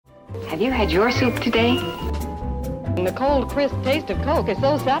Have you had your soup today? The cold, crisp taste of Coke is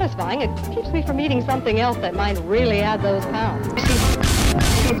so satisfying, it keeps me from eating something else that might really add those pounds.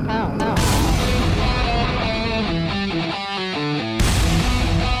 Pounds.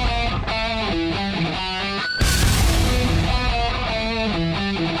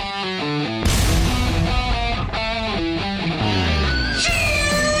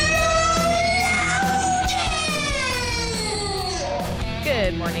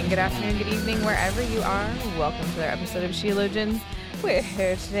 Good morning, good afternoon, good evening, wherever you are. Welcome to another episode of Sheologians. We're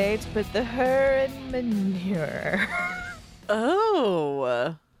here today to put the her in manure.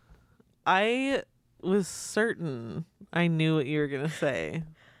 Oh, I was certain I knew what you were going to say.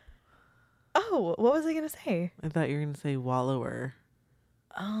 Oh, what was I going to say? I thought you were going to say wallower.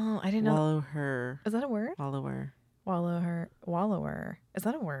 Oh, I didn't know. Wallow her. Is that a word? Wallower. Wallower. Is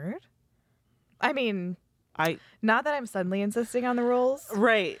that a word? I mean, I not that I'm suddenly insisting on the rules,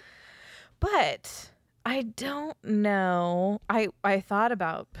 Right. but I don't know. I thought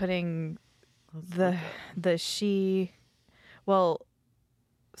about putting the she. Well,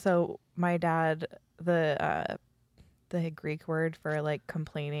 so my dad, the Greek word for like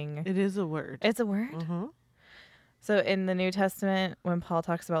complaining. It is a word. It's a word. Uh-huh. So in the New Testament, when Paul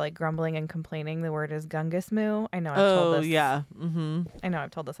talks about like grumbling and complaining, the word is gungismu. I know I've told this. Yeah. Mm-hmm. I know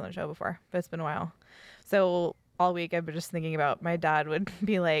I've told this on the show before, but it's been a while. So all week I've been just thinking about my dad would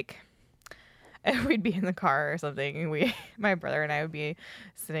be like, we'd be in the car or something, and my brother and I would be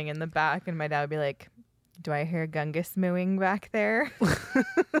sitting in the back, and my dad would be like, "Do I hear gungus mooing back there?"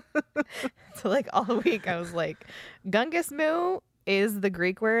 So like all week I was like, gungus moo is the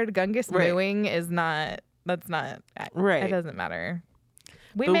Greek word. Gungus mooing is not. That's not right. It doesn't matter.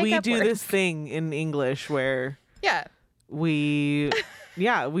 We do words. this thing in English where we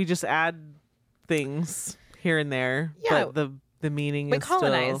just add things here and there, but the meaning is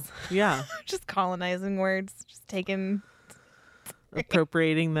colonize. Still just colonizing words, just taking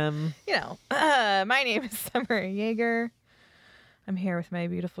appropriating them. My name is Summer Yeager. I'm here with my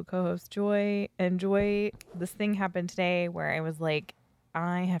beautiful co-host Joy. And Joy, this thing happened today where I was like,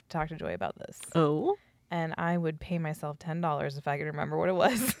 I have to talk to Joy about this. Oh. And I would pay myself $10 if I could remember what it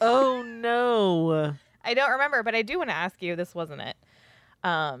was. Oh no. I don't remember, but I do want to ask you, this wasn't it.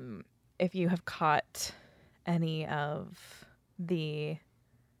 If you have caught any of the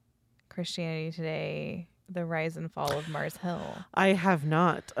Christianity Today, the rise and fall of Mars Hill. I have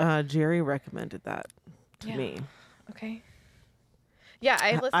not. Jerry recommended that to me. Okay.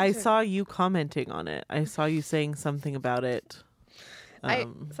 Yeah, I saw you commenting on it. I saw you saying something about it.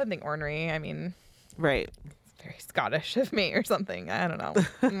 Something ornery. I mean, right. It's very Scottish of me or something. I don't know.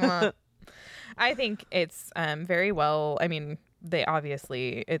 I think it's very well. I mean,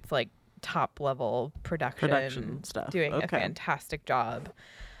 it's like top level production stuff, doing a fantastic job.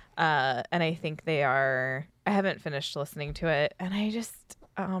 And I think they are. I haven't finished listening to it, and I just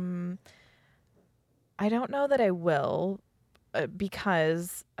I don't know that I will.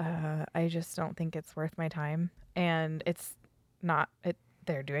 Because I just don't think it's worth my time, and it's not.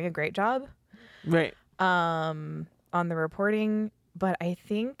 They're doing a great job, right? On the reporting, but I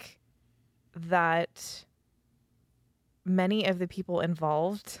think that many of the people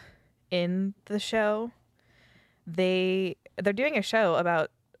involved in the show, they're doing a show about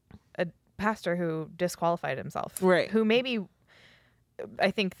a pastor who disqualified himself, right? Who maybe,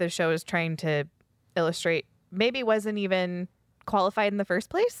 I think the show is trying to illustrate, maybe wasn't even qualified in the first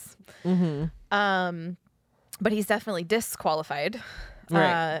place. Mm-hmm. But he's definitely disqualified.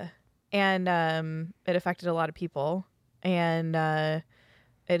 Right. And it affected a lot of people. And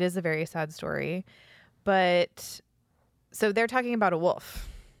it is a very sad story. But so they're talking about a wolf.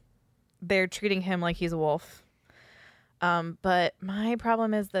 They're treating him like he's a wolf. But my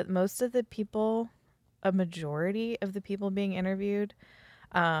problem is that most of the people, a majority of the people being interviewed,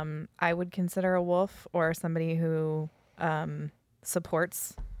 I would consider a wolf or somebody who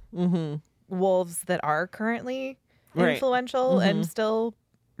supports wolves that are currently influential and still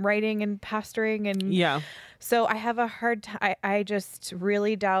writing and pastoring and so I have a hard time. I just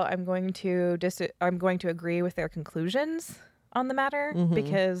really doubt I'm going to agree with their conclusions on the matter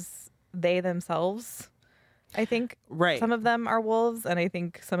because they themselves, I think some of them are wolves, and I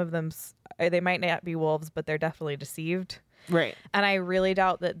think some of them they might not be wolves, but they're definitely deceived. Right. And I really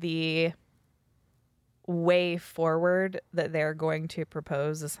doubt that the way forward that they're going to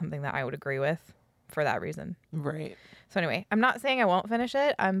propose is something that I would agree with for that reason. Right. So anyway, I'm not saying I won't finish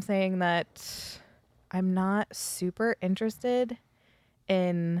it. I'm saying that I'm not super interested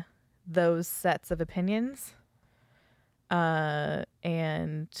in those sets of opinions.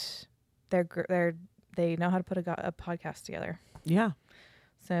 And they know how to put a podcast together. Yeah.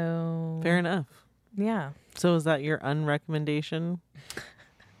 So fair enough. Yeah. So is that your unrecommendation?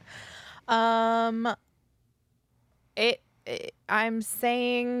 I'm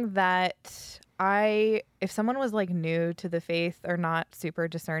saying that if someone was like new to the faith or not super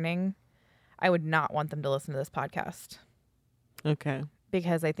discerning, I would not want them to listen to this podcast. Okay.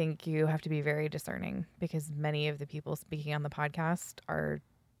 Because I think you have to be very discerning, because many of the people speaking on the podcast are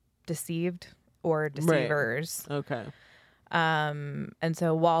deceived or deceivers. Right. Okay. And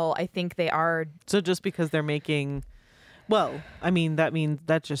so while I think they are... So just because they're making... Well, I mean, that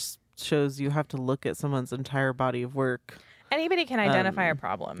just shows you have to look at someone's entire body of work. Anybody can identify a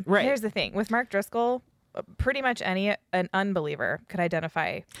problem. Right. Here's the thing. With Mark Driscoll, pretty much an unbeliever could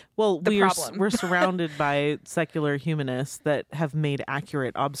identify the problem. We're surrounded by secular humanists that have made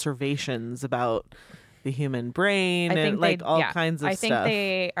accurate observations about the human brain and like all kinds of stuff. I think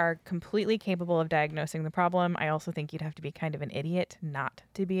they are completely capable of diagnosing the problem. I also think you'd have to be kind of an idiot not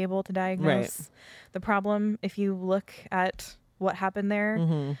to be able to diagnose the problem if you look at what happened there.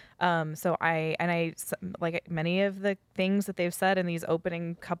 Mm-hmm. So I like many of the things that they've said in these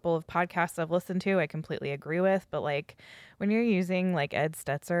opening couple of podcasts I've listened to, I completely agree with. But like when you're using like Ed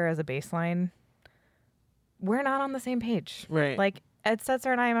Stetzer as a baseline, we're not on the same page. Right. Like Ed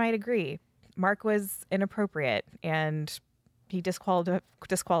Stetzer and I might agree. Mark was inappropriate and he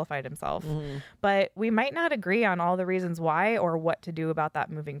disqualified himself. Mm-hmm. But we might not agree on all the reasons why or what to do about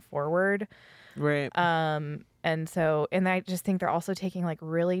that moving forward. Right. And I just think they're also taking like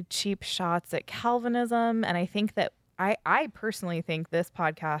really cheap shots at Calvinism. And I think that I personally think this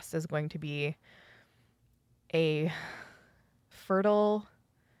podcast is going to be a fertile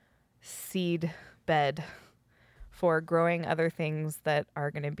seed bed for growing other things that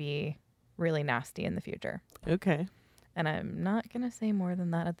are going to be really nasty in the future. Okay. And I'm not going to say more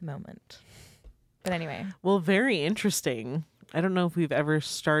than that at the moment. But anyway. Well, very interesting. I don't know if we've ever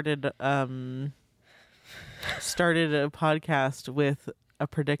started a podcast with a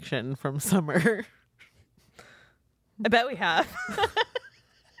prediction from summer. I bet we have.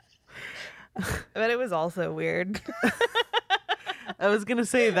 I bet it was also weird. I was gonna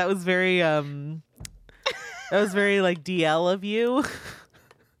say that was very like DL of you.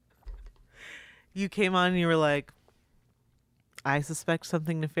 You came on and you were like, I suspect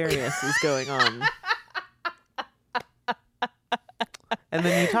something nefarious is going on. And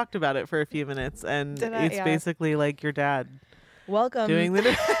then you talked about it for a few minutes, and it's basically like your dad. Welcome. Doing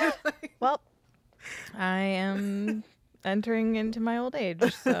the Well, I am entering into my old age,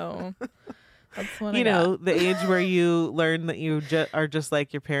 so that's what you know, the age where you learn that you are just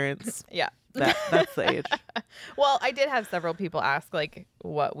like your parents. Yeah. That's the age. Well, I did have several people ask like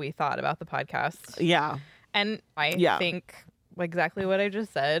what we thought about the podcast. Yeah. And I think exactly what I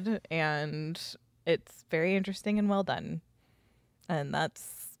just said, and it's very interesting and well done. And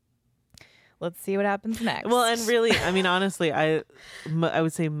let's see what happens next. Well, and really, I mean, honestly, I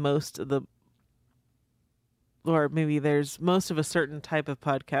would say most of the, or maybe there's most of a certain type of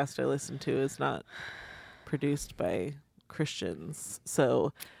podcast I listen to is not produced by Christians.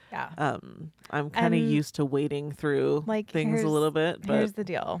 So yeah, I'm kind of used to wading through like things a little bit. But here's the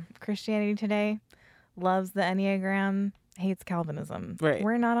deal. Christianity Today loves the Enneagram, hates Calvinism. Right.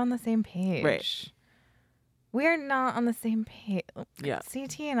 We're not on the same page. Right. We're not on the same page. Yeah.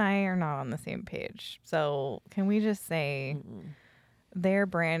 CT and I are not on the same page. So can we just say their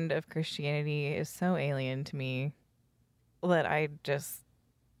brand of Christianity is so alien to me that I just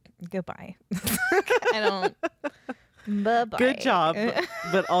goodbye. I don't. Bye-bye. Good job,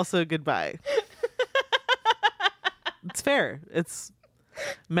 but also goodbye. It's fair. It's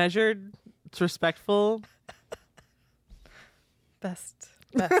measured. It's respectful. Best.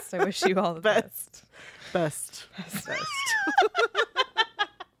 I wish you all the best. Best.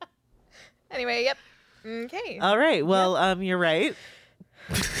 Anyway, yep. Okay. All right. Well, you're right.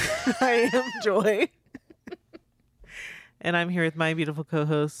 I am Joy. And I'm here with my beautiful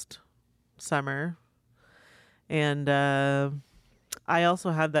co-host, Summer. And I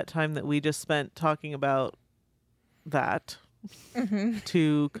also had that time that we just spent talking about that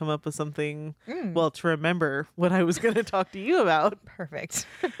to come up with something, to remember what I was going to talk to you about. Perfect.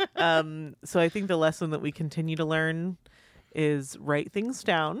 So I think the lesson that we continue to learn is write things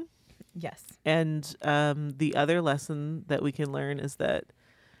down. Yes. And the other lesson that we can learn is that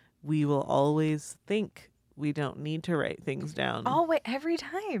we will always think we don't need to write things down. Oh, wait, every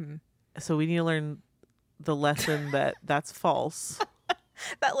time. So we need to learn the lesson that that's false.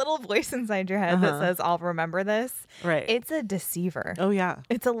 That little voice inside your head that says, I'll remember this. Right. It's a deceiver. Oh, yeah.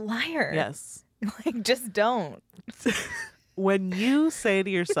 It's a liar. Yes. Like, just don't. When you say to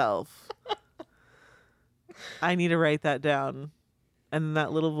yourself, I need to write that down, and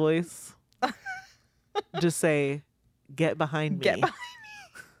that little voice just say, "Get behind me." Get behind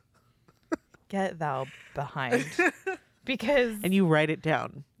me. Get thou behind. Because And you write it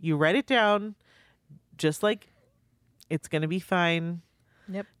down. You write it down just like it's going to be fine.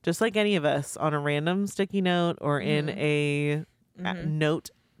 Yep. Just like any of us on a random sticky note or in a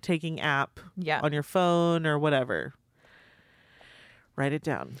note-taking app Yeah. on your phone or whatever. Write it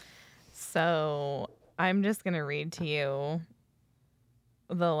down. So I'm just going to read to you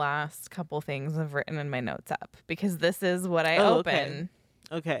the last couple things I've written in my notes app because this is what I open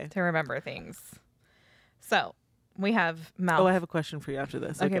Okay. to remember things. So we have mouth. Oh, I have a question for you after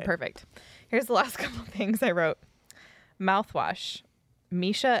this. Okay, perfect. Here's the last couple things I wrote. Mouthwash,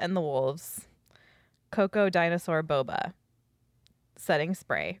 Misha and the Wolves, Cocoa Dinosaur Boba, Setting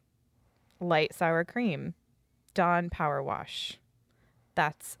Spray, Light Sour Cream, Dawn Power Wash,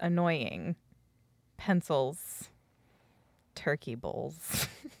 That's Annoying, Pencils, Turkey Bowls,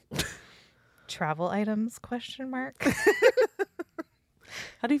 Travel Items, ?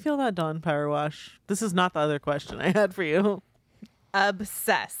 How do you feel about Dawn Power Wash? This is not the other question I had for you.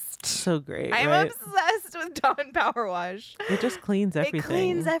 Obsessed. So great, I'm right? obsessed with Dawn Power Wash. It just cleans everything. It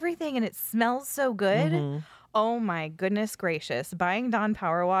cleans everything and it smells so good. Mhm. Oh my goodness gracious. Buying Dawn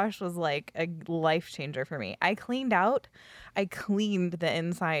Power Wash was like a life changer for me. I cleaned the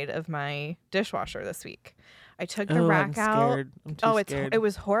inside of my dishwasher this week. I took the rack I'm out. scared. I'm too scared. It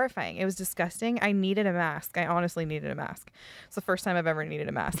was horrifying. It was disgusting. I needed a mask. I honestly needed a mask. It's the first time I've ever needed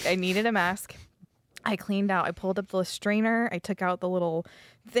a mask. I needed a mask. I cleaned out. I pulled up the strainer. I took out the little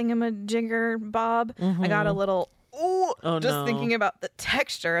thingamajigger bob. I got a little thinking about the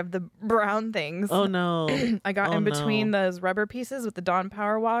texture of the brown things. Oh no. I got in between those rubber pieces with the Dawn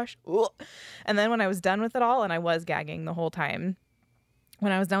Power Wash. And then when I was done with it all, and I was gagging the whole time.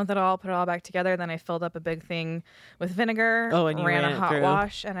 When I was done with it all, put it all back together. Then I filled up a big thing with vinegar. Oh, and you ran a it hot through.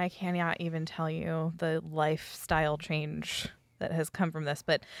 wash, and I cannot even tell you the lifestyle change that has come from this.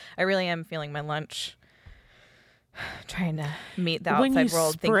 But I really am feeling my lunch, trying to meet the When outside you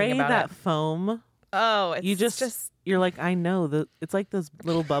world, spray thinking about that it. foam, Oh, it's you just you're like, I know that it's like those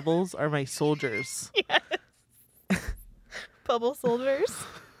little bubbles are my soldiers. bubble soldiers.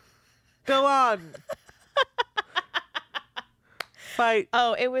 Go on. Fight.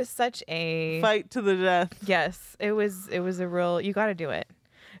 Oh, it was such a Fight to the death. Yes, it was a real, you got to do it.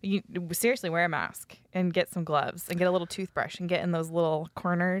 You seriously wear a mask and get some gloves and get a little toothbrush and get in those little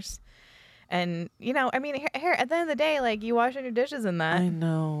corners. And, I mean, here at the end of the day, like, you washing your dishes in that. I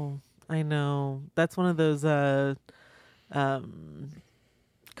know. That's one of those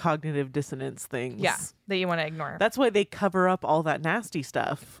cognitive dissonance things. Yeah, that you want to ignore. That's why they cover up all that nasty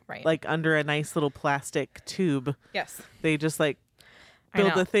stuff. Right. Like under a nice little plastic tube. Yes. They just like I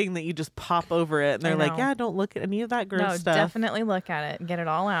build know. a thing that you just pop over it and they're like, know. yeah, don't look at any of that gross No, stuff. definitely look at it and get it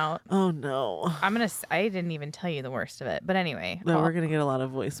all out. Oh no. I didn't even tell you the worst of it. But anyway. No, we're gonna get a lot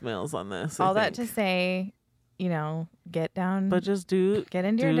of voicemails on this. all I that to think. say, get down. But just get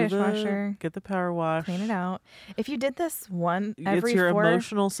into your dishwasher. Get the power wash. Clean it out. If you did this one It's every your 4,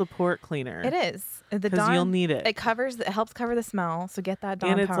 emotional support cleaner. it is. The Because Dawn, you'll need it. It helps cover the smell. So get that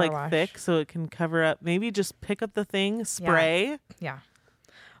Dawn And it's Power like Wash. thick, so it can cover up. Maybe just pick up the thing, spray, Yeah.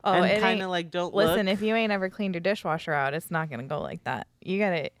 Oh, and it kind ain't. of like don't Listen, look. if you ain't ever cleaned your dishwasher out, it's not gonna go like that.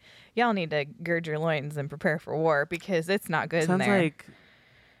 Y'all need to gird your loins and prepare for war because it's not good in Sounds there. like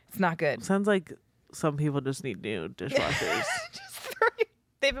It's not good. some people just need new dishwashers.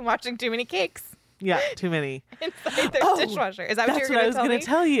 They've been watching too many cakes Yeah, too many. inside their Oh, dishwasher. Is that what That's you what were I was going going to to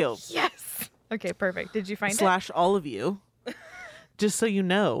tell you. Yes. Okay, perfect. Did you find Slash all of you. Just so you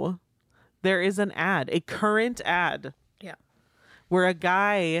know, there is an ad, a current ad, Yeah. where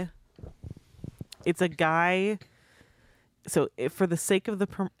it's a guy. So for the sake of the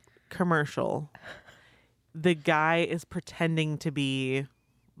commercial, the guy is pretending to be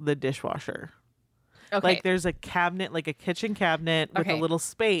the dishwasher. Okay. Like there's a cabinet, like a kitchen cabinet with a Okay. little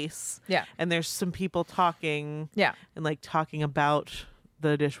space. Yeah. And there's some people talking Yeah. and like talking about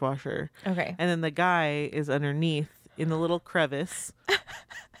the dishwasher. Okay. And then the guy is underneath in the little crevice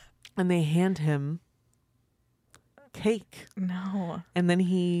and they hand him cake No. and then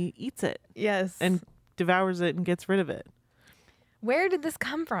he eats it Yes. and devours it and gets rid of it. Where did this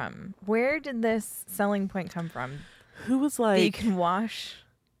come from? Where did this selling point come from? Who was That you like, can wash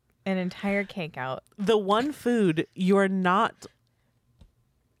an entire cake out. the one food you're not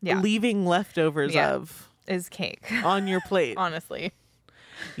Yeah. leaving leftovers Yeah. of Is cake. on your plate? Honestly.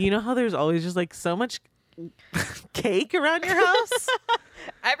 You know how there's always just like so much cake around your house?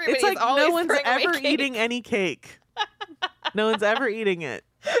 Everybody's It's like always no one's throwing away ever cake. eating any cake. No one's ever eating it.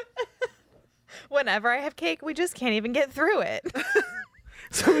 Whenever I have cake, we just can't even get through it.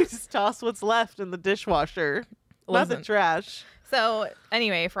 So we just toss what's left in the dishwasher. Not the Listen. trash. So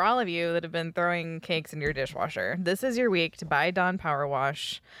anyway, for all of you that have been throwing cakes in your dishwasher, this is your week to buy Dawn Power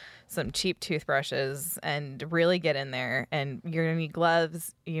Wash, some cheap toothbrushes, and really get in there. And you're gonna need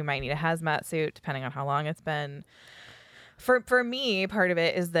gloves. You might need a hazmat suit, depending on how long it's been. For me, part of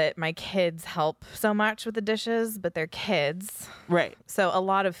it is that my kids help so much with the dishes, but they're kids. Right. So a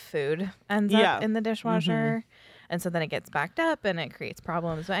lot of food ends Yeah. up in the dishwasher. And so then it gets backed up and it creates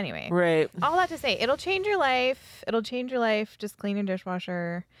problems. But anyway, Right. all that to say, it'll change your life. It'll change your life. Just clean your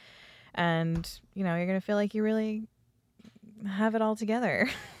dishwasher. And, you know, you're going to feel like you really have it all together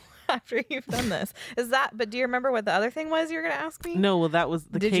after you've done this. But do you remember what the other thing was you were going to ask me? No, well, that was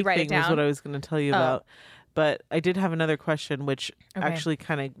the Did you cake write it thing was what down? I was going to tell you Oh. about. But I did have another question, which Okay. actually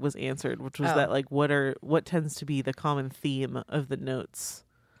kind of was answered, which was Oh. that like, what tends to be the common theme of the notes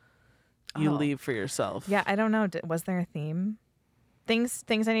you Oh. leave for yourself? Yeah, I don't know. Was there a theme? Things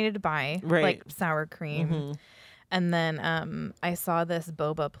I needed to buy, Right. like sour cream. Mhm. And then I saw this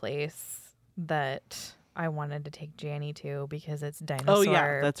boba place that I wanted to take Janny to because it's dinosaur Oh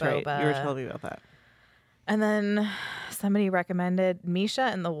yeah, that's boba. right. You were telling me about that. And then somebody recommended Misha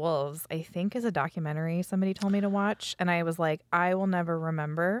and the Wolves, I think is a documentary somebody told me to watch. And I was like, I will never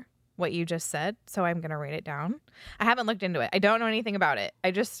remember what you just said, so I'm going to write it down. I haven't looked into it. I don't know anything about it.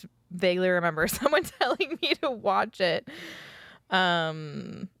 I just vaguely remember someone telling me to watch it.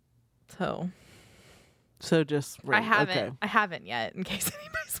 So just right. I haven't. Okay. I haven't yet, in case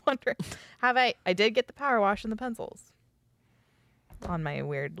anybody's wondering. Have I? I did get the power wash and the pencils on my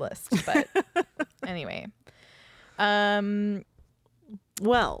weird list, but anyway.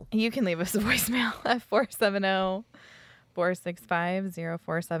 Well, You can leave us a voicemail at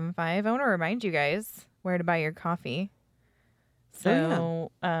 470-465-0475. I want to remind you guys where to buy your coffee.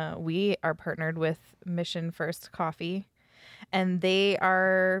 So we are partnered with Mission First Coffee, and they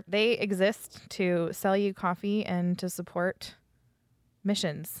exist to sell you coffee and to support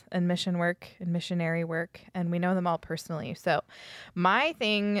missions and mission work and missionary work, and we know them all personally. So my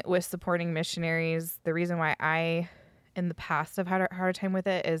thing with supporting missionaries, the reason why I in the past have had a hard time with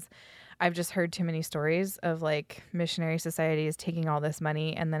it is I've just heard too many stories of like missionary societies taking all this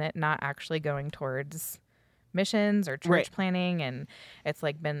money and then it not actually going towards missions or church Right. planning, and it's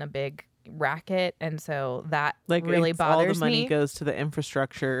like been a big racket, and so that like really it's all bothers the money me. goes to the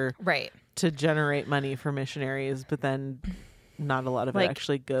infrastructure Right. to generate money for missionaries, but then not a lot of Like, it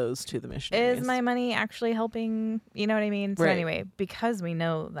actually goes to the missionaries. Is my money actually helping? You know what I mean? So Right. anyway, because we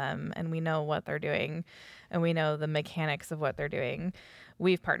know them and we know what they're doing and we know the mechanics of what they're doing,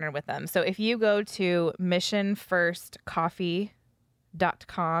 we've partnered with them. So if you go to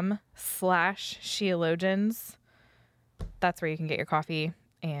missionfirstcoffee.com/Sheologians, that's where you can get your coffee.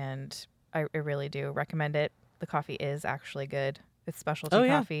 And I really do recommend it. The coffee is actually good. It's specialty Oh,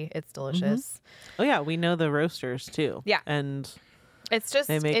 yeah. coffee. It's delicious. Oh yeah, we know the roasters too. Yeah. And It's just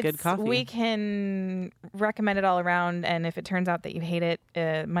They make good it's- coffee. We can recommend it all around, and if it turns out that you hate it,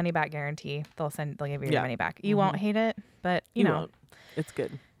 money back guarantee. They'll give you your Yeah. money back. You won't hate it, but you know. won't. It's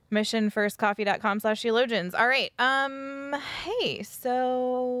good. Missionfirstcoffee.com/theologians. All right. Hey,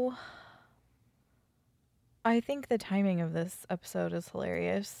 so I think the timing of this episode is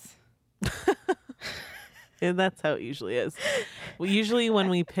hilarious. And that's how it usually is. Well, usually when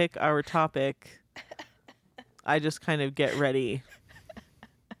we pick our topic, I just kind of get ready.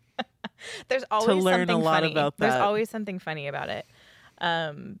 There's always learn a something lot funny. about There's that. always something funny about it.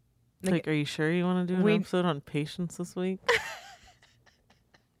 Like, are you sure you want to do an we- episode on patience this week? I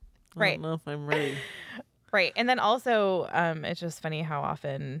Right. don't know if I'm ready. Right. And then also, it's just funny how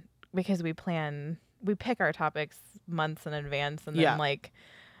often, because we pick our topics months in advance, and then Yeah. like,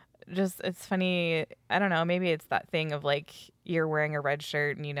 just, it's funny. I don't know. Maybe it's that thing of like, you're wearing a red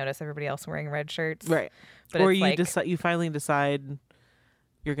shirt and you notice everybody else wearing red shirts. Right. But Or it's you like, decide, you finally decide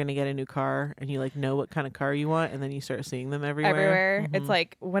you're going to get a new car and you like know what kind of car you want, and then you start seeing them everywhere. It's Mhm.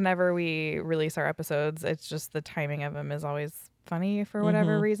 like whenever we release our episodes, it's just the timing of them is always funny for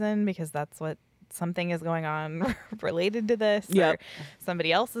whatever Mhm. reason, because that's what something is going on related to this, Yep. or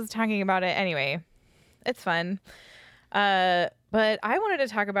somebody else is talking about it. Anyway, it's fun. But I wanted to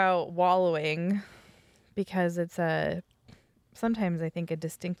talk about wallowing because it's sometimes I think a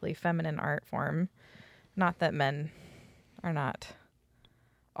distinctly feminine art form. Not that men are not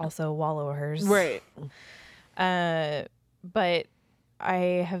also wallowers. Right. But I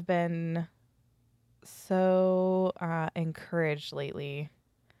have been so encouraged lately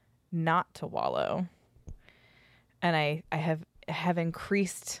not to wallow, and I have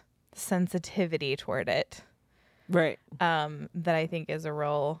increased sensitivity toward it. Right. That I think is a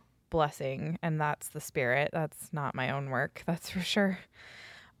real blessing, and that's the Spirit. That's not my own work, that's for sure.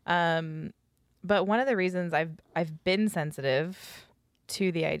 But one of the reasons I've been sensitive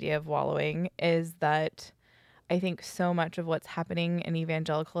to the idea of wallowing is that I think so much of what's happening in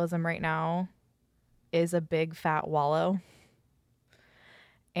evangelicalism right now is a big fat wallow.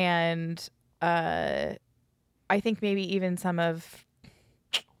 And I think maybe even some of,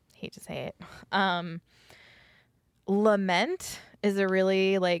 hate to say it, lament is a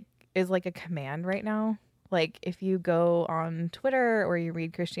really is a command right now. Like if you go on Twitter or you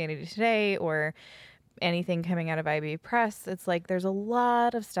read Christianity Today or anything coming out of IB Press, it's like there's a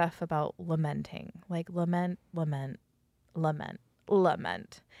lot of stuff about lamenting, like lament.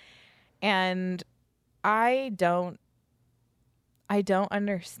 And I don't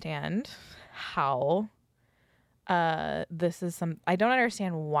understand how I don't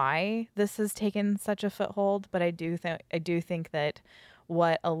understand why this has taken such a foothold, but I do think that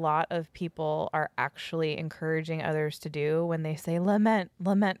what a lot of people are actually encouraging others to do when they say lament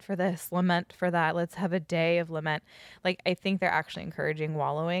for this, lament for that, let's have a day of lament. Like, I think they're actually encouraging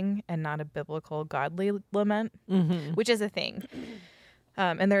wallowing and not a biblical godly lament, which is a thing.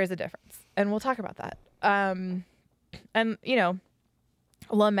 And there is a difference. And we'll talk about that. And,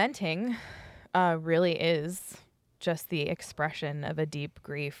 lamenting really is just the expression of a deep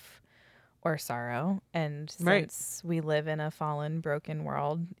grief or sorrow. And since we live in a fallen, broken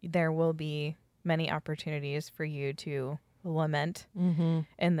world, there will be many opportunities for you to lament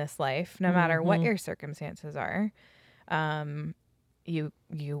in this life, no matter what your circumstances are. You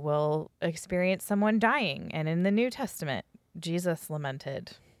will experience someone dying. And in the New Testament, Jesus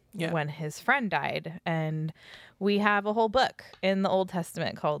lamented when his friend died. And we have a whole book in the Old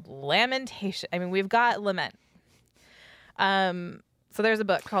Testament called Lamentation. I mean, we've got lament. So there's a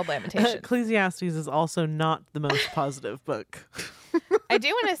book called Lamentations. Ecclesiastes is also not the most positive book. I do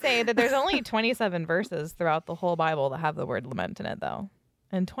want to say that there's only 27 verses throughout the whole Bible that have the word lament in it, though.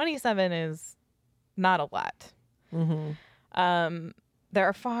 And 27 is not a lot. There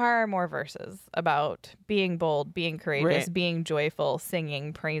are far more verses about being bold, being courageous, being joyful,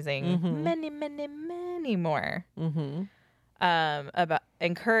 singing, praising, many more. About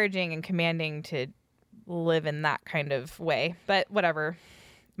encouraging and commanding to live in that kind of way. But whatever.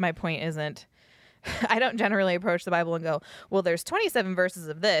 My point isn't, I don't generally approach the Bible and go, well, there's 27 verses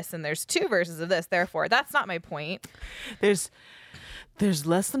of this and there's 2 verses of this, therefore that's not my point. There's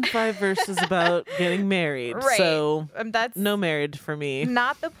less than 5 verses about getting married. Right. So that's no marriage for me.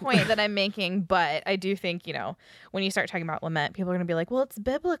 Not the point that I'm making, but I do think, when you start talking about lament, people are going to be like, well, it's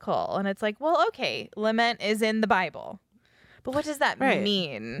biblical. And it's like, well, okay, lament is in the Bible. But what does that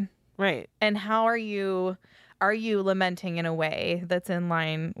mean? Right. And how are you lamenting in a way that's in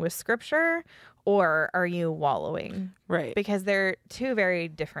line with Scripture, or are you wallowing? Right. Because they're 2 very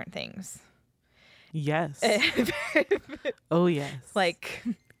different things. Yes. Oh, yes. Like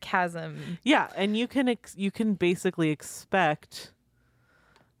chasm. Yeah, and you can basically expect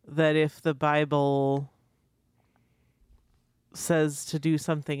that if the Bible says to do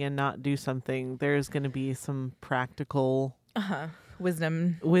something and not do something, there's going to be some practical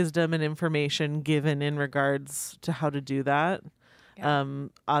wisdom and information given in regards to how to do that. Yeah.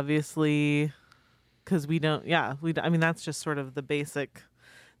 Obviously, because I mean, that's just sort of the basic,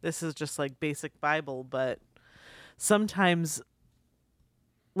 this is just like basic Bible, but sometimes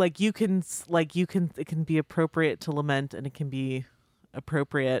it can be appropriate to lament, and it can be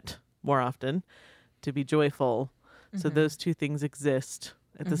appropriate more often to be joyful. So those 2 things exist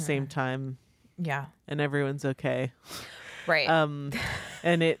at the same time. Yeah. And everyone's okay. Right.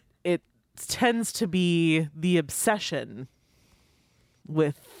 And it tends to be the obsession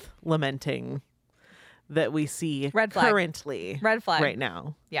with lamenting that we see currently Red flag right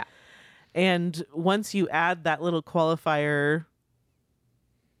now. Yeah. And once you add that little qualifier,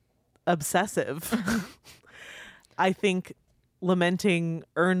 obsessive, I think lamenting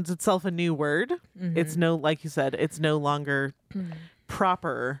earns itself a new word. It's like you said, it's no longer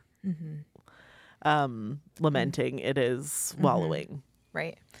proper lamenting. It is wallowing.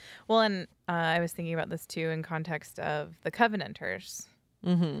 Right. Well, and I was thinking about this too in context of the Covenanters.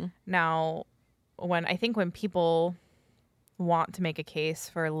 Now, when people want to make a case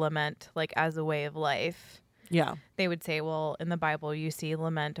for lament, like as a way of life, they would say, well, in the Bible, you see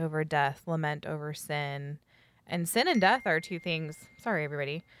lament over death, lament over sin. And sin and death are 2 things, sorry,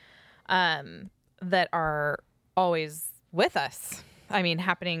 everybody, that are always with us. I mean,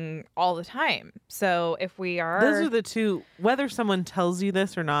 happening all the time. So if we are... Those are the 2, whether someone tells you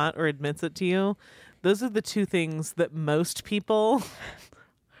this or not, or admits it to you, those are the 2 things that most people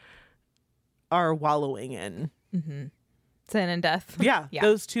are wallowing in. Sin and death. Yeah, Yeah.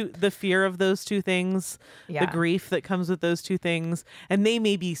 those two, the fear of those two things, Yeah. the grief that comes with those two things, and they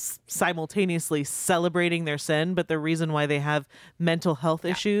may be simultaneously celebrating their sin, but the reason why they have mental health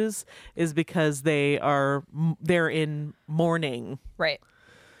issues is because they're in mourning Right.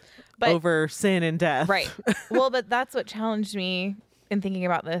 But over sin and death. right. Well, but that's what challenged me in thinking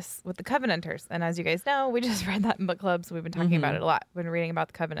about this with the Covenanters. And as you guys know, we just read that in book club, so we've been talking about it a lot. We've been reading about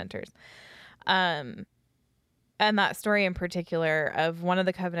the Covenanters. And that story in particular of one of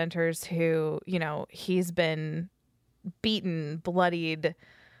the Covenanters who, you know, he's been beaten, bloodied,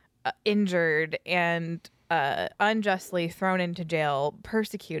 injured, and unjustly thrown into jail,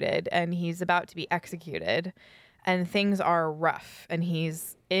 persecuted, and he's about to be executed. And things are rough. And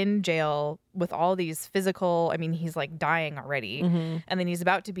he's in jail with all these physical, I mean, he's like dying already. And then he's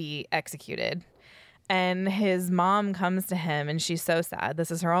about to be executed. And his mom comes to him and she's so sad. This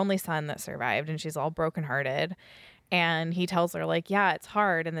is her only son that survived and she's all brokenhearted. And he tells her, like, yeah, it's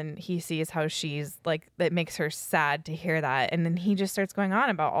hard. And then he sees how she's like, that makes her sad to hear that. And then he just starts going on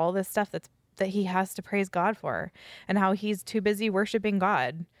about all this stuff that he has to praise God for and how he's too busy worshiping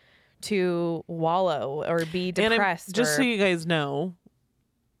God to wallow or be depressed. And just so you guys know,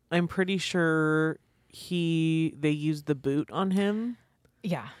 I'm pretty sure they used the boot on him.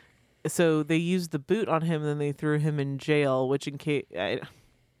 Yeah. So they used the boot on him, and then they threw him in jail. Which, in case,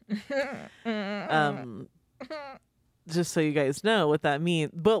 just so you guys know what that means.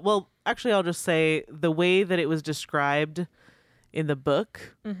 But actually, I'll just say the way that it was described in the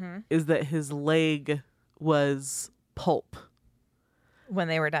book is that his leg was pulp When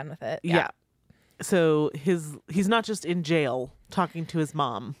they were done with it. Yeah. So he's not just in jail talking to his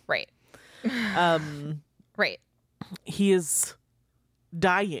mom. Right. Right. He is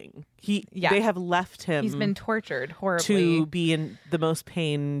dying. They have left him. He's been tortured horribly. To be in the most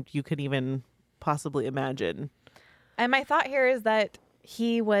pain you could even possibly imagine. And my thought here is that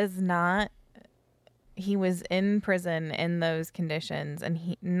he was in prison in those conditions,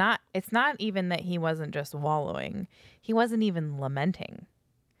 and it's not even that he wasn't just wallowing. He wasn't even lamenting.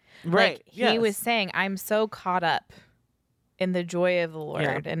 Right. Like, he was saying, I'm so caught up in the joy of the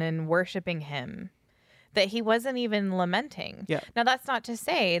Lord and in worshiping him that he wasn't even lamenting. Yeah. Now, that's not to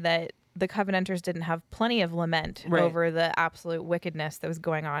say that the Covenanters didn't have plenty of lament over the absolute wickedness that was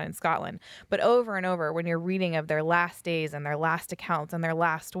going on in Scotland. But over and over, when you're reading of their last days and their last accounts and their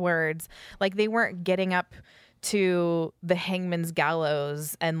last words, like, they weren't getting up to the hangman's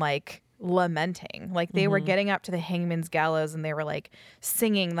gallows and like lamenting. Like, they were getting up to the hangman's gallows and they were like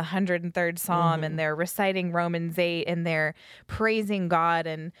singing the 103rd Psalm and they're reciting Romans 8 and they're praising God.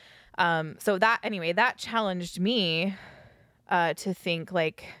 And so that challenged me to think,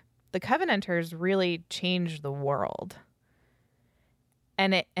 like, the Covenanters really changed the world.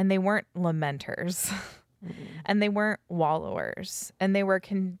 And they weren't lamenters. And they weren't wallowers. And they were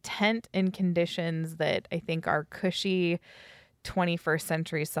content in conditions that I think our cushy 21st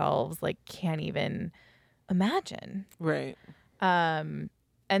century selves like can't even imagine. Right. And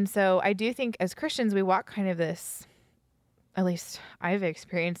so I do think as Christians we walk kind of this, at least I've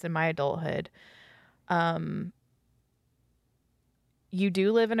experienced in my adulthood, you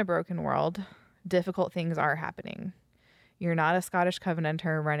do live in a broken world. Difficult things are happening. You're not a Scottish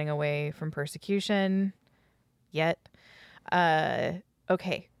Covenanter running away from persecution yet.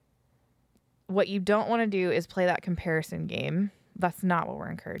 Okay. What you don't want to do is play that comparison game. That's not what we're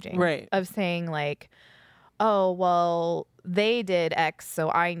encouraging. Right. Of saying like, oh, well, they did X, so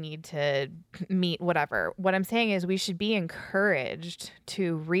I need to meet whatever. What I'm saying is we should be encouraged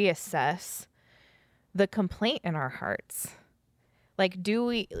to reassess the complaint in our hearts. Like,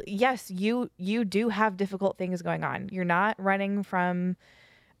 yes, you do have difficult things going on. You're not running from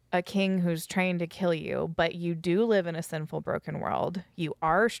a king who's trying to kill you, but you do live in a sinful, broken world. You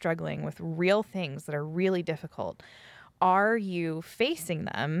are struggling with real things that are really difficult. Are you facing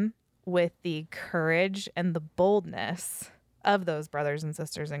them with the courage and the boldness of those brothers and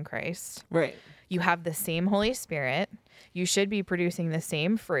sisters in Christ? Right. You have the same Holy Spirit. You should be producing the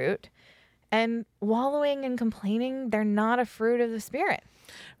same fruit. And wallowing and complaining, they're not a fruit of the Spirit.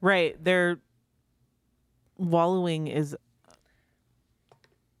 Right. Wallowing is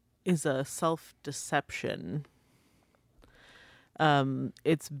a self-deception.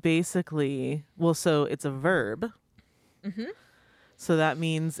 It's basically, so it's a verb. Mm-hmm. So that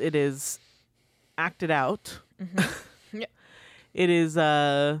means it is acted out. Mm-hmm. Yeah. It is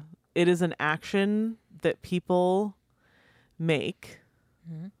an action that people make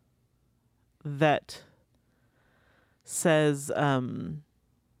that says that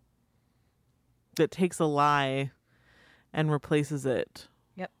takes a lie and replaces it.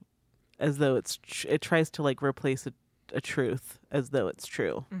 Yep. As though it tries to like replace a truth as though it's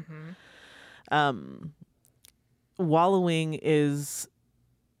true. Wallowing is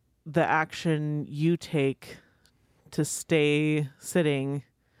the action you take to stay sitting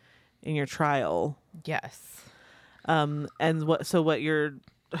in your trial. Yes. And what you're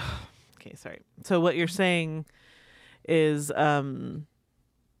okay, sorry. So what you're saying is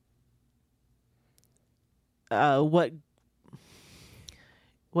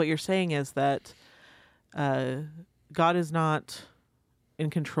what you're saying is that God is not in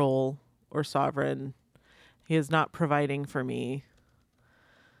control or sovereign. He is not providing for me.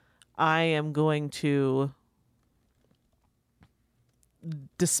 I am going to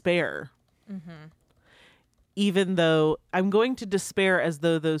despair. Even though I'm going to despair as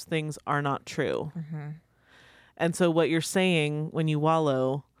though those things are not true. And so what you're saying when you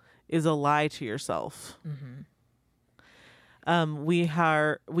wallow is a lie to yourself. We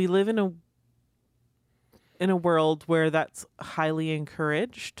live in a world where that's highly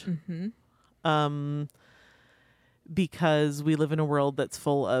encouraged. Because we live in a world that's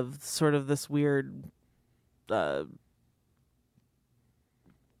full of sort of this weird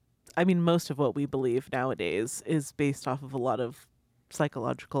most of what we believe nowadays is based off of a lot of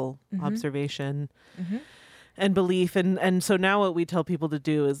psychological observation and belief. And so now what we tell people to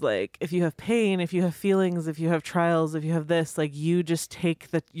do is, like, if you have pain, if you have feelings, if you have trials, if you have this, like, you just take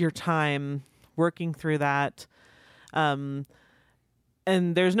your time working through that.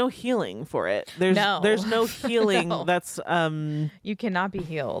 And there's no healing for it. There's no healing. No. That's You cannot be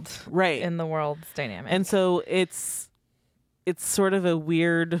healed right in the world's dynamic. And so it's sort of a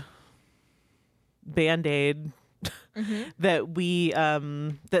weird Band-Aid that we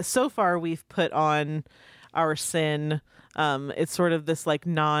that so far we've put on our sin. It's sort of this like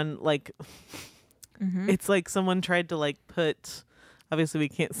it's like someone tried to like put, obviously we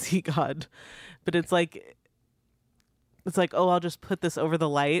can't see God, but it's like, oh, I'll just put this over the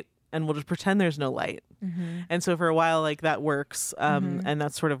light and we'll just pretend there's no light. And so for a while, like, that works. And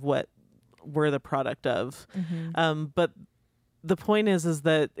that's sort of what we're the product of. But the point is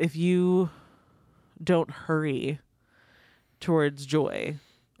that if you don't hurry towards joy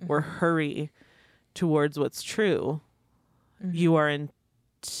or hurry towards what's true, you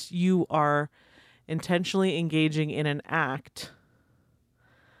are intentionally engaging in an act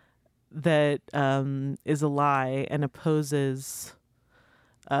that is a lie and opposes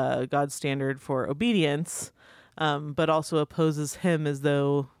God's standard for obedience, but also opposes him as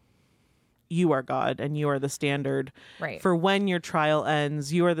though you are God and you are the standard for when your trial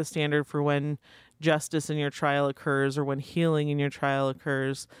ends. You are the standard for when justice in your trial occurs or when healing in your trial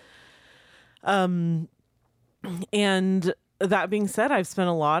occurs. And that being said, I've spent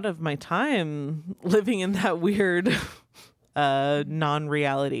a lot of my time living in that weird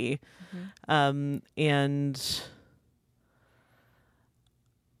non-reality. And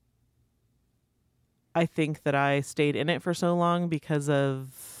I think that I stayed in it for so long because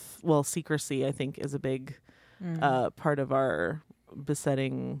of, well, secrecy, I think, is a big part of our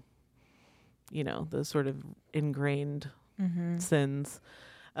besetting, the sort of ingrained sins.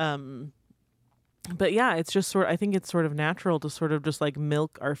 But yeah, it's just I think it's sort of natural to sort of just like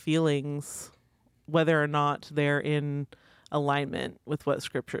milk our feelings, whether or not they're in alignment with what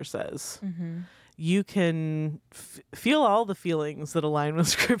Scripture says. You can feel all the feelings that align with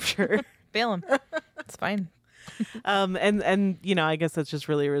Scripture. Feel them. It's fine. And I guess that's just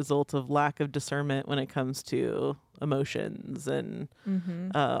really a result of lack of discernment when it comes to emotions and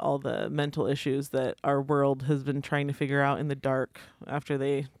all the mental issues that our world has been trying to figure out in the dark after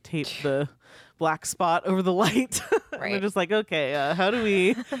they tape the black spot over the light. They're just like, okay, how do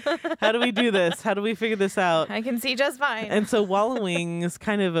we do this? How do we figure this out? I can see just fine. And so wallowing is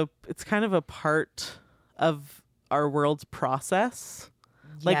kind of a part of our world's process.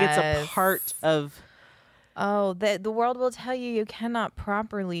 Like, it's a part of... Oh, the world will tell you cannot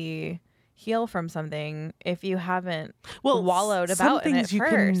properly heal from something if you haven't wallowed about in it first. Some things you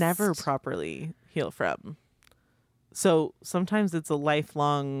can never properly heal from. So sometimes it's a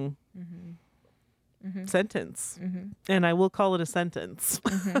lifelong sentence. And I will call it a sentence.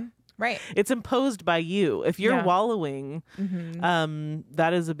 Right. It's imposed by you. If you're wallowing,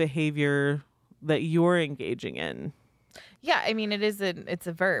 that is a behavior that you're engaging in. Yeah, I mean, it's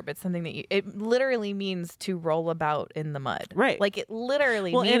a verb. It's something that it literally means to roll about in the mud. Right. Like, it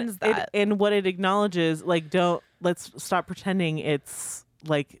literally means that. And what it acknowledges, like, let's stop pretending it's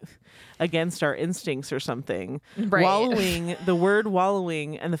like against our instincts or something. Right. Wallowing, the word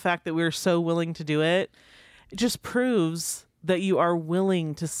wallowing and the fact that we're so willing to do it just proves that you are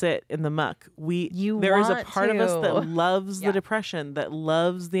willing to sit in the muck. You there is a want part of us to. that loves Yeah. the depression, that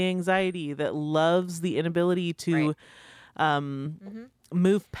loves the anxiety, that loves the inability to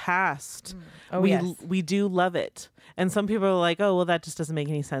move past. Oh, yes. We do love it. And some people are like, oh, well, that just doesn't make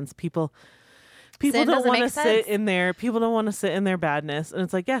any sense. People Sin don't doesn't want to make sit sense. in there. People don't want to sit in their badness. And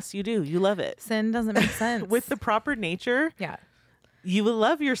it's like, yes, you do. You love it. Sin doesn't make sense. With the proper nature, yeah. you will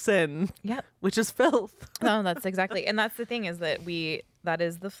love your sin, Yep. which is filth. No, that's exactly. And that's the thing is that that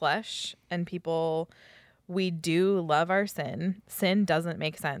is the flesh, and people, we do love our sin. Sin doesn't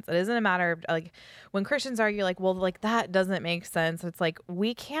make sense. It isn't a matter of like when Christians argue like, well, like that doesn't make sense. It's like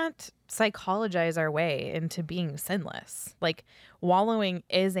we can't psychologize our way into being sinless. Like wallowing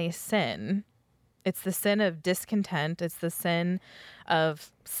is a sin. It's the sin of discontent. It's the sin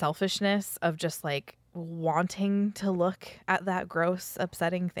of selfishness, of just like wanting to look at that gross,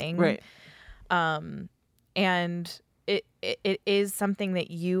 upsetting thing. Right. And it is something that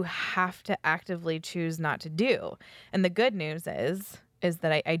you have to actively choose not to do. And the good news is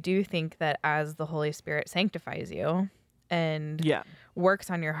that I do think that as the Holy Spirit sanctifies you and Yeah. works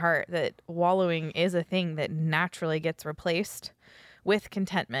on your heart, that wallowing is a thing that naturally gets replaced with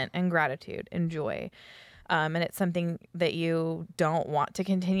contentment and gratitude and joy. And it's something that you don't want to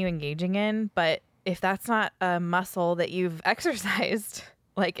continue engaging in. But if that's not a muscle that you've exercised,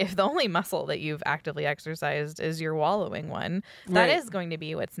 like if the only muscle that you've actively exercised is your wallowing one, that Right. is going to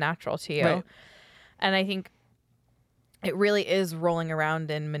be what's natural to you. Right. And I think it really is rolling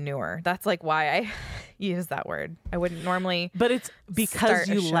around in manure. That's like why I use that word. I wouldn't normally. But it's because Start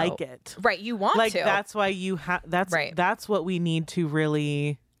a you show. like it. Right. You want Like to. that's why you have Right. that's what we need to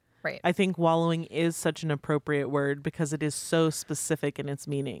really right. I think wallowing is such an appropriate word because it is so specific in its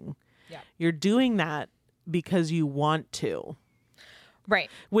meaning. Yeah. You're doing that because you want to,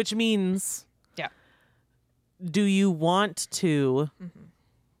 Right. which means Yeah. do you want to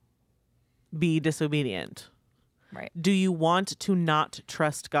be disobedient? Right. Do you want to not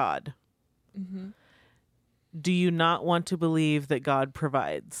trust God? Do you not want to believe that God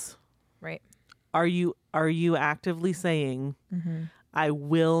provides? Right. Are you actively saying I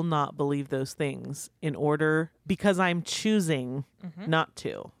will not believe those things because I'm choosing not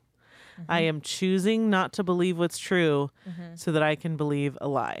to. I am choosing not to believe what's true so that I can believe a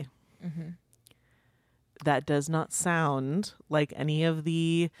lie. That does not sound like any of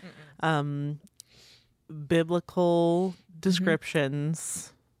the biblical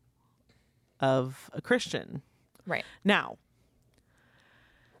descriptions of a Christian. Right. Now,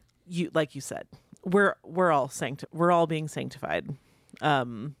 like you said, we're all being sanctified.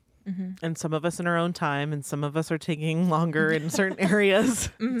 And some of us in our own time, and some of us are taking longer in certain areas.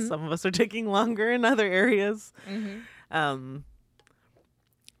 Some of us are taking longer in other areas. But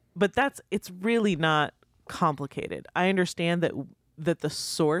it's really not complicated. I understand that the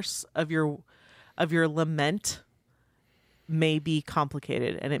source of your lament may be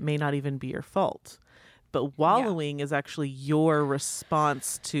complicated, and it may not even be your fault. But wallowing is actually your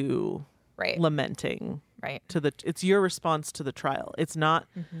response to Right. lamenting. Right. It's your response to the trial. It's not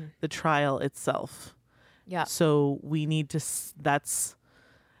the trial itself. Yeah. So we need to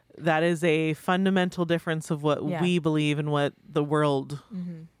that is a fundamental difference of what Yeah. we believe and what the world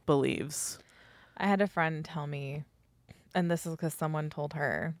believes. I had a friend tell me, and this is because someone told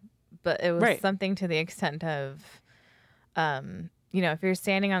her, but it was Right. something to the extent of, if you're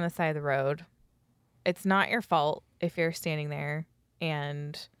standing on the side of the road, it's not your fault if you're standing there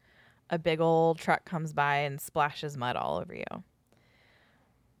and a big old truck comes by and splashes mud all over you.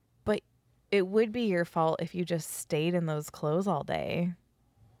 But it would be your fault if you just stayed in those clothes all day.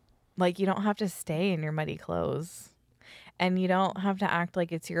 Like, you don't have to stay in your muddy clothes. And you don't have to act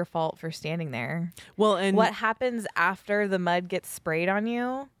like it's your fault for standing there. Well, and What happens after the mud gets sprayed on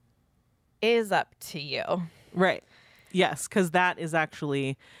you is up to you. right. Yes, because that's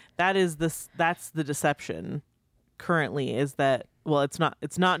the deception currently is that, well, it's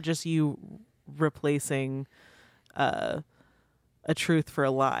not just you replacing a truth for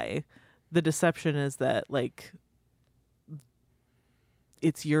a lie. The deception is that, like,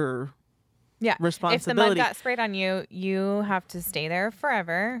 it's your Yeah. If the responsibility. mud got sprayed on you, you have to stay there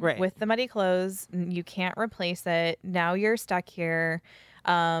forever Right. with the muddy clothes. You can't replace it. Now you're stuck here.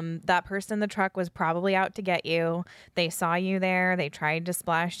 That person in the truck was probably out to get you. They saw you there. They tried to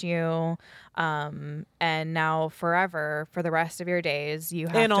splash you. And now forever, for the rest of your days, you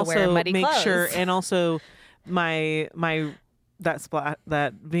have and to also wear muddy make clothes. sure, and also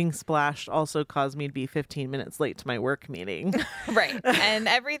that being splashed also caused me to be 15 minutes late to my work meeting. Right. And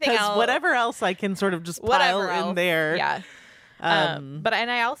everything Because else. whatever else I can sort of just pile Whatever in else. there. Yeah. But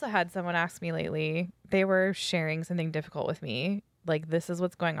I also had someone ask me lately, they were sharing something difficult with me. Like, this is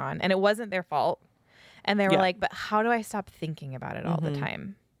what's going on. And it wasn't their fault. And they were like, but how do I stop thinking about it all the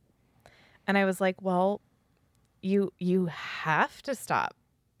time? And I was like, well, you have to stop.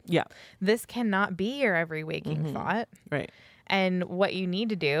 Yeah. This cannot be your every waking thought. Right. And what you need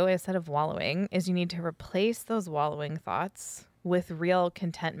to do instead of wallowing is you need to replace those wallowing thoughts with real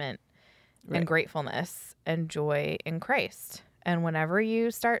contentment and gratefulness and joy in Christ. And whenever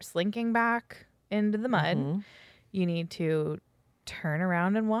you start slinking back into the mud, you need to turn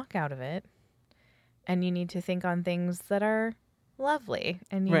around and walk out of it. And you need to think on things that are lovely.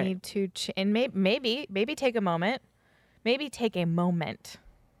 And you need to, and maybe take a moment, maybe take a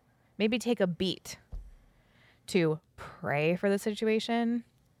beat to pray for the situation,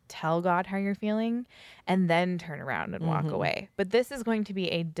 tell God how you're feeling, and then turn around and walk away. But this is going to be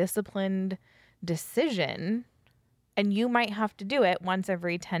a disciplined decision, and you might have to do it once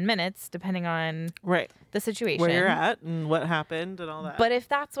every 10 minutes, depending on the situation. Where you're at and what happened and all that. But if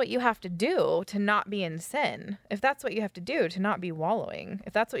that's what you have to do to not be in sin, if that's what you have to do to not be wallowing,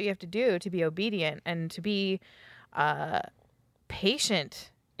 if that's what you have to do to be obedient and to be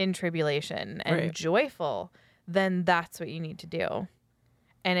patient in tribulation and joyful, then that's what you need to do.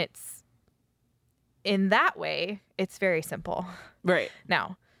 And it's, in that way, it's very simple. Right.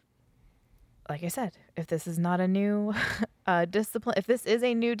 Now, like I said, if this is not a new discipline, if this is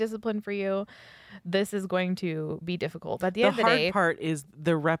a new discipline for you, this is going to be difficult. But at the end of the day, hard part is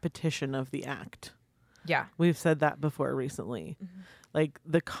the repetition of the act. Yeah. We've said that before recently. Like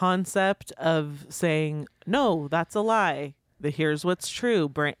the concept of saying, no, that's a lie. Here's what's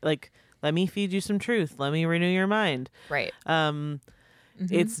true. Like, let me feed you some truth. Let me renew your mind. Right.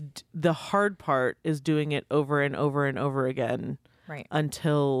 It's the hard part is doing it over and over and over again. Right.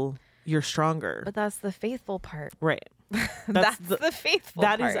 Until you're stronger. But that's the faithful part. Right. That's the faithful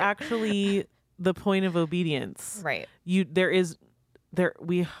part. That is actually the point of obedience. Right. We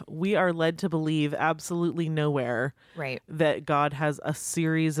are led to believe absolutely nowhere that God has a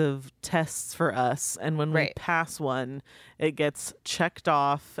series of tests for us, and when we pass one, it gets checked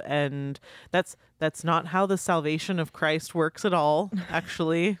off, and that's not how the salvation of Christ works at all,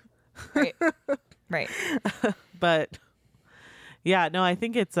 actually. Right. But yeah, no, I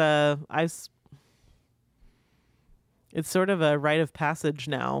think it's sort of a rite of passage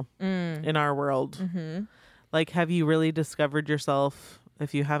now in our world. Like, have you really discovered yourself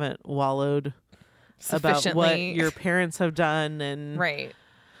if you haven't wallowed about what your parents have done and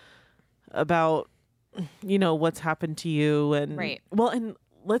about, what's happened to you? And well, and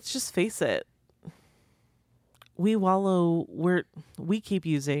let's just face it. We keep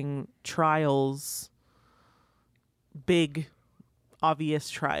using trials, big, obvious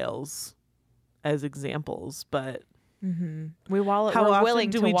trials as examples, but we're how willing often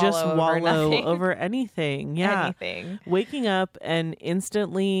do to we just wallow over over anything? Yeah. Anything. Waking up and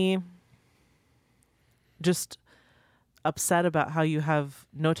instantly just upset about how you have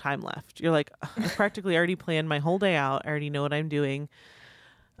no time left. You're like, I practically already planned my whole day out. I already know what I'm doing.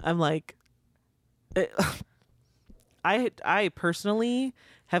 I'm like, I personally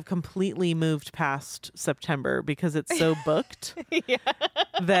have completely moved past September because it's so booked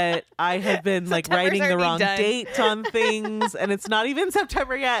that I have been like writing the wrong date on things, and it's not even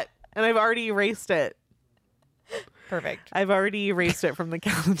September yet, and I've already erased it. Perfect. I've already erased it from the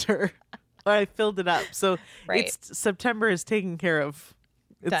calendar. I filled it up. So it's September is taken care of.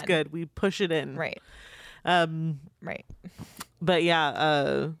 It's done. Good. We push it in. Right. But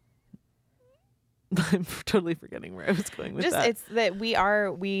yeah, I'm totally forgetting where I was going with that. It's that we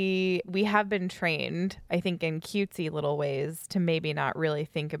have been trained, I think, in cutesy little ways to maybe not really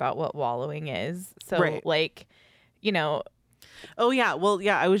think about what wallowing is. So like, Oh yeah. Well,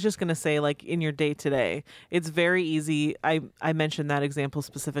 yeah, I was just going to say, like, in your day to day, it's very easy. I mentioned that example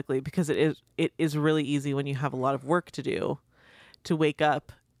specifically because it is really easy when you have a lot of work to do to wake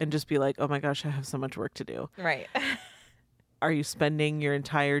up and just be like, oh my gosh, I have so much work to do. Right. Are you spending your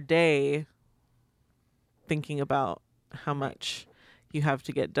entire day thinking about how much you have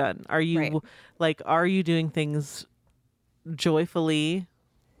to get done? Are you are you doing things joyfully?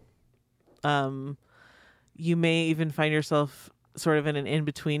 You may even find yourself sort of in an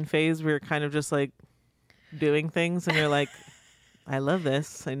in-between phase where you're kind of just like doing things and you're like, I love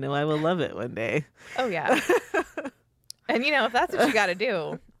this. I know I will love it one day. Oh yeah. And if that's what you got to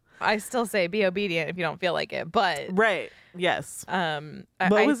do, I still say be obedient if you don't feel like it, but yes.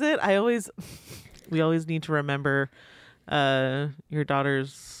 What was it? We always need to remember your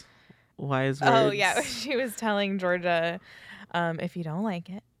daughter's wise words. Oh yeah, she was telling Georgia, if you don't like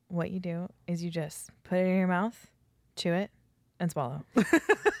it, what you do is you just put it in your mouth, chew it, and swallow.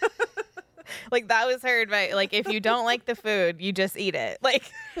 Like that was her advice. Like if you don't like the food, you just eat it. Like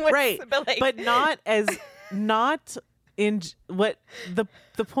Right. but But not in what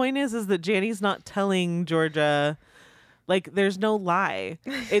the point is that Janny's not telling Georgia, like there's no lie.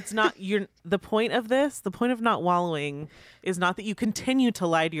 It's not the point of not wallowing is not that you continue to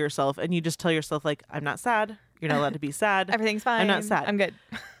lie to yourself and you just tell yourself like, I'm not sad. You're not allowed to be sad. everything's fine. I'm not sad. I'm good.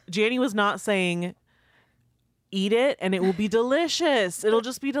 Janny was not saying eat it and it will be delicious. It'll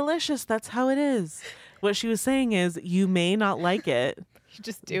just be delicious. That's how it is. What she was saying is you may not like it, You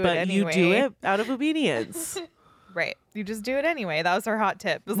just do but it anyway. you do it out of obedience. Right. You just do it anyway. That was her hot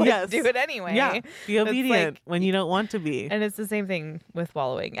tip. It was like, Yes. do it anyway. Yeah. Be It's obedient like- when you don't want to be. And it's the same thing with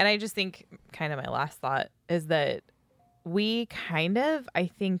wallowing. And I just think kind of my last thought is that we kind of, I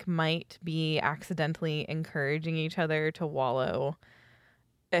think, might be accidentally encouraging each other to wallow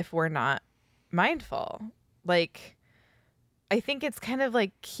if we're not mindful. Like, I think it's kind of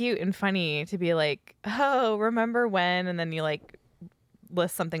like cute and funny to be like, oh, remember when? And then you like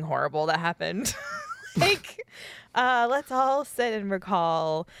list something horrible that happened. Like, let's all sit and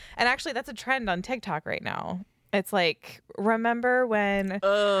recall. And actually, that's a trend on TikTok right now. It's like, remember when,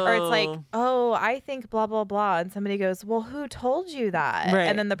 or it's like, oh, I think blah, blah, blah. And somebody goes, well, who told you that? Right.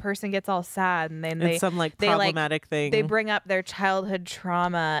 And then the person gets all sad and then It's some like problematic thing. they bring up their childhood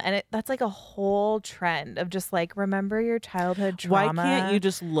trauma. And that's like a whole trend of just like, remember your childhood trauma. Why can't you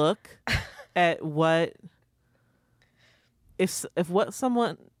just look at what if what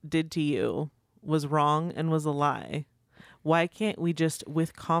someone did to you was wrong and was a lie? Why can't we just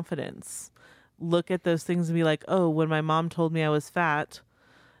with confidence look at those things and be like, oh, when my mom told me I was fat,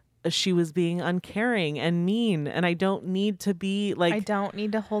 she was being uncaring and mean, and I don't need to be like, I don't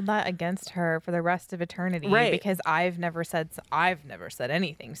need to hold that against her for the rest of eternity, Right. because I've never said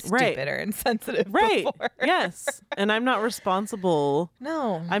anything stupid Right. or insensitive right. before. Yes. And I'm not responsible.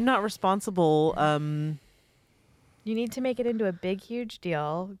 No. I'm not responsible. You need to make it into a big, huge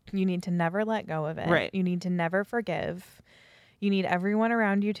deal. You need to never let go of it. Right. You need to never forgive. You need everyone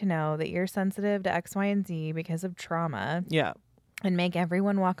around you to know that you're sensitive to X, Y, and Z because of trauma, Yeah. and make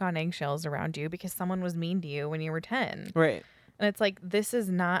everyone walk on eggshells around you because someone was mean to you when you were 10. Right. And it's like, this is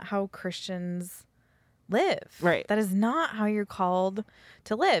not how Christians live. Right. That is not how you're called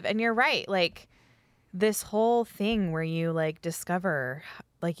to live. And you're right. Like, this whole thing where you like discover,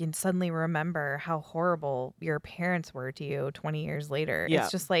 like, you suddenly remember how horrible your parents were to you 20 years later. Yeah.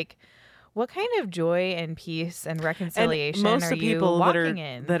 It's just like, what kind of joy and peace and reconciliation and most are of you people walking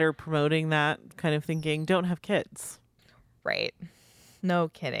in? that are promoting that kind of thinking don't have kids. Right. No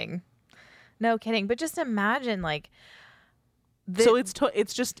kidding. No kidding. But just imagine, like, So it's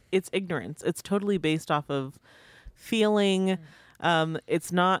ignorance. It's totally based off of feeling.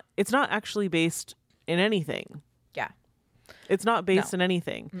 It's not actually based in anything. Yeah. It's not based in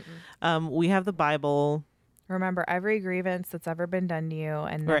anything. We have the Bible. Remember, every grievance that's ever been done to you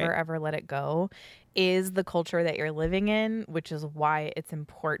and never Right. ever let it go is the culture that you're living in, which is why it's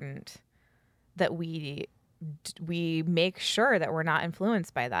important that we make sure that we're not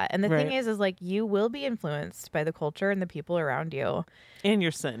influenced by that. And the thing Right. is like, you will be influenced by the culture and the people around you And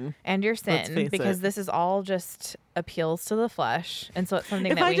your sin. and your Let's sin, face because it. this is all just appeals to the flesh. And so it's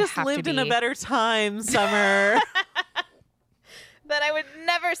something If that I we just have lived to in a be, better time, Summer, that I would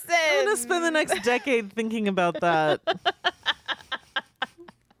never sin. I'm gonna spend the next decade thinking about that. I'm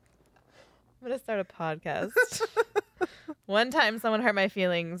going to start a podcast. One time someone hurt my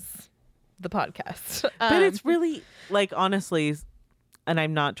feelings, the podcast. But it's really, like, honestly, and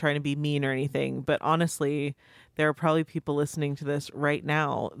I'm not trying to be mean or anything, but honestly, there are probably people listening to this right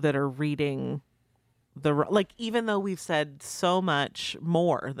now that are reading like, even though we've said so much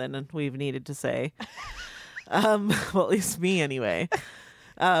more than we've needed to say, well, at least me anyway,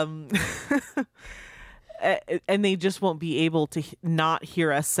 and they just won't be able to not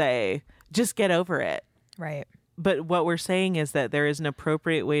hear us say, just get over it. Right. But what we're saying is that there is an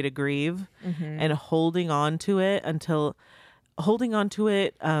appropriate way to grieve, and holding on to it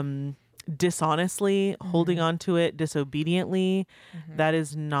dishonestly, holding on to it disobediently, that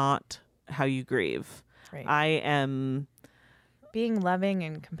is not how you grieve. Right. I am Being loving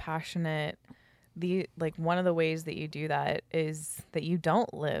and compassionate, one of the ways that you do that is that you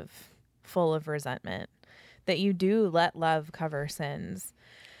don't live full of resentment, that you do let love cover sins.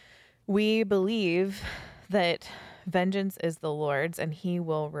 We believe that vengeance is the Lord's and he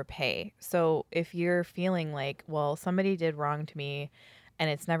will repay. So if you're feeling like, well, somebody did wrong to me and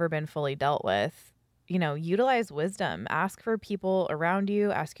it's never been fully dealt with, utilize wisdom. Ask for people around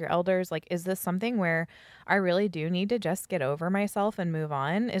you. Ask your elders, like, is this something where I really do need to just get over myself and move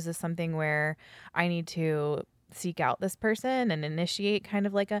on? Is this something where I need to seek out this person and initiate kind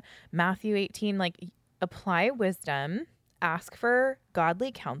of like a Matthew 18, like apply wisdom, ask for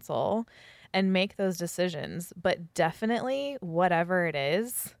godly counsel, and make those decisions. But definitely, whatever it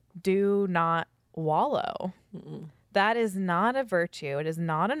is, do not wallow. Mm-mm. That is not a virtue. It is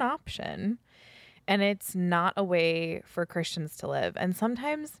not an option. And it's not a way for Christians to live. And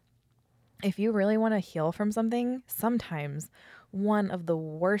sometimes, if you really want to heal from something, sometimes one of the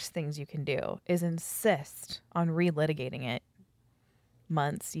worst things you can do is insist on relitigating it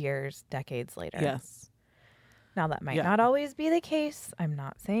months, years, decades later. Yes. Now, that might Yeah. not always be the case. I'm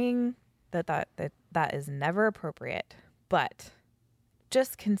not saying that is never appropriate, but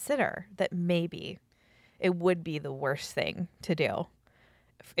just consider that maybe it would be the worst thing to do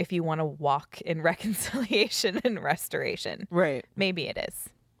if you want to walk in reconciliation and restoration. Right. Maybe it is.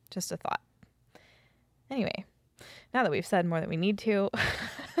 Just a thought. Anyway, now that we've said more than we need to,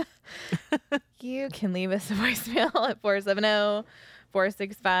 you can leave us a voicemail at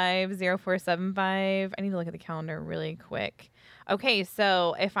 470-465-0475. I need to look at the calendar really quick. Okay,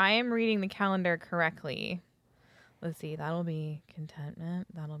 so if I am reading the calendar correctly, let's see, that'll be contentment.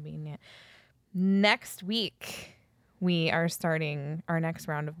 That'll be next week. We are starting our next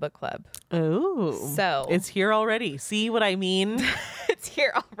round of book club. Oh. So it's here already. See what I mean? It's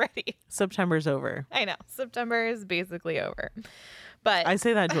here already. September's over. I know. September is basically over. But I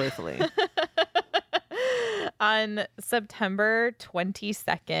say that joyfully. on September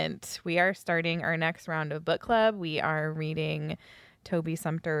 22nd, we are starting our next round of book club. We are reading Toby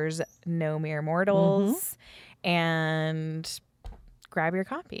Sumpter's No Mere Mortals. And grab your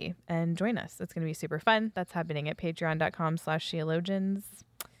copy and join us. It's going to be super fun. That's happening at patreon.com/sheologians.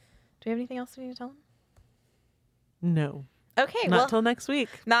 Do we have anything else we need to tell them? No. Okay. Not well, till next week.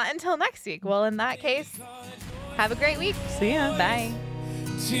 not until next week. Well, in that case, have a great week. See ya. Bye.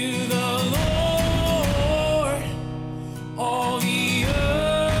 To the Lord.